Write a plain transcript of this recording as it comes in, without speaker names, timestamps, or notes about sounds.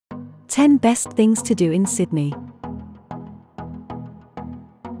10 Best Things to Do in Sydney.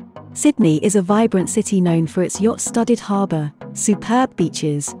 Sydney is a vibrant city known for its yacht-studded harbour, superb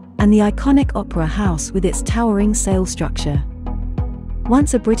beaches, and the iconic Opera House with its towering sail structure.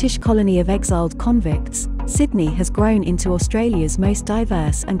 Once a British colony of exiled convicts, Sydney has grown into Australia's most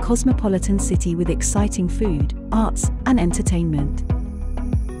diverse and cosmopolitan city with exciting food, arts, and entertainment.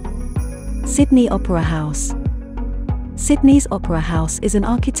 Sydney Opera House. Sydney's Opera House is an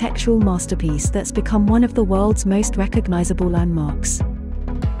architectural masterpiece that's become one of the world's most recognisable landmarks.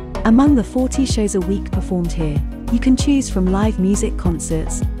 Among the 40 shows a week performed here, you can choose from live music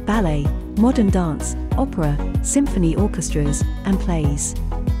concerts, ballet, modern dance, opera, symphony orchestras, and plays.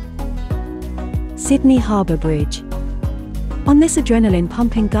 Sydney Harbour Bridge. On this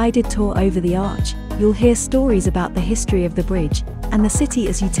adrenaline-pumping guided tour over the arch, you'll hear stories about the history of the bridge and the city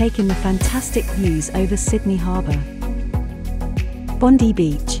as you take in the fantastic views over Sydney Harbour. Bondi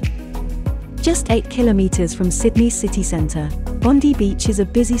Beach. Just 8 kilometres from Sydney's city centre, Bondi Beach is a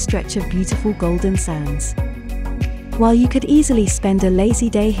busy stretch of beautiful golden sands. While you could easily spend a lazy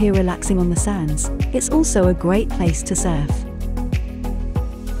day here relaxing on the sands, it's also a great place to surf.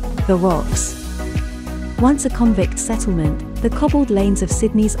 The Rocks. Once a convict settlement, the cobbled lanes of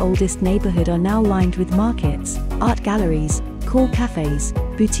Sydney's oldest neighbourhood are now lined with markets, art galleries, cool cafes,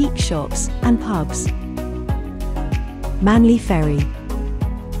 boutique shops, and pubs. Manly Ferry.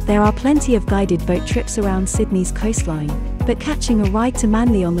 There are plenty of guided boat trips around Sydney's coastline, but catching a ride to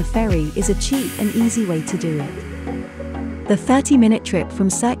Manly on the ferry is a cheap and easy way to do it. The 30-minute trip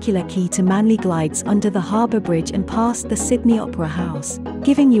from Circular Quay to Manly glides under the harbour bridge and past the Sydney Opera House,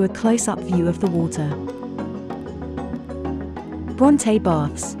 giving you a close-up view of the water. Bronte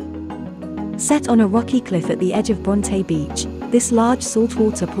Baths. Set on a rocky cliff at the edge of Bronte Beach, this large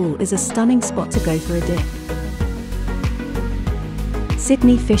saltwater pool is a stunning spot to go for a dip.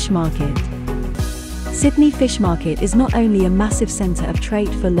 Sydney Fish Market. Sydney Fish Market is not only a massive centre of trade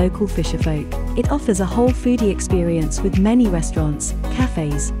for local fisherfolk, it offers a whole foodie experience with many restaurants,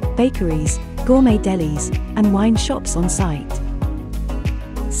 cafes, bakeries, gourmet delis, and wine shops on site.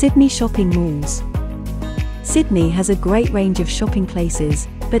 Sydney Shopping Malls. Sydney has a great range of shopping places,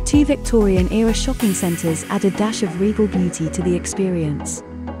 but 2 Victorian-era shopping centres add a dash of regal beauty to the experience.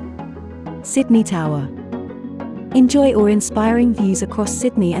 Sydney Tower. Enjoy awe-inspiring views across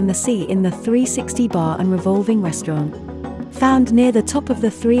Sydney and the sea in the 360 bar and revolving restaurant. Found near the top of the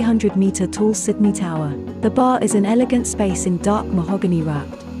 300-metre-tall Sydney Tower, the bar is an elegant space in dark mahogany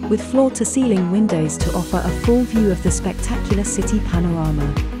wrapped, with floor-to-ceiling windows to offer a full view of the spectacular city panorama.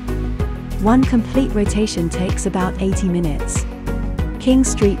 One complete rotation takes about 80 minutes. King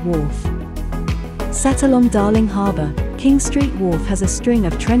Street Wharf. Set along Darling Harbour, King Street Wharf has a string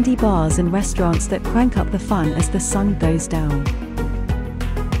of trendy bars and restaurants that crank up the fun as the sun goes down.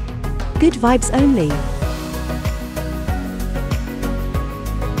 Good vibes only.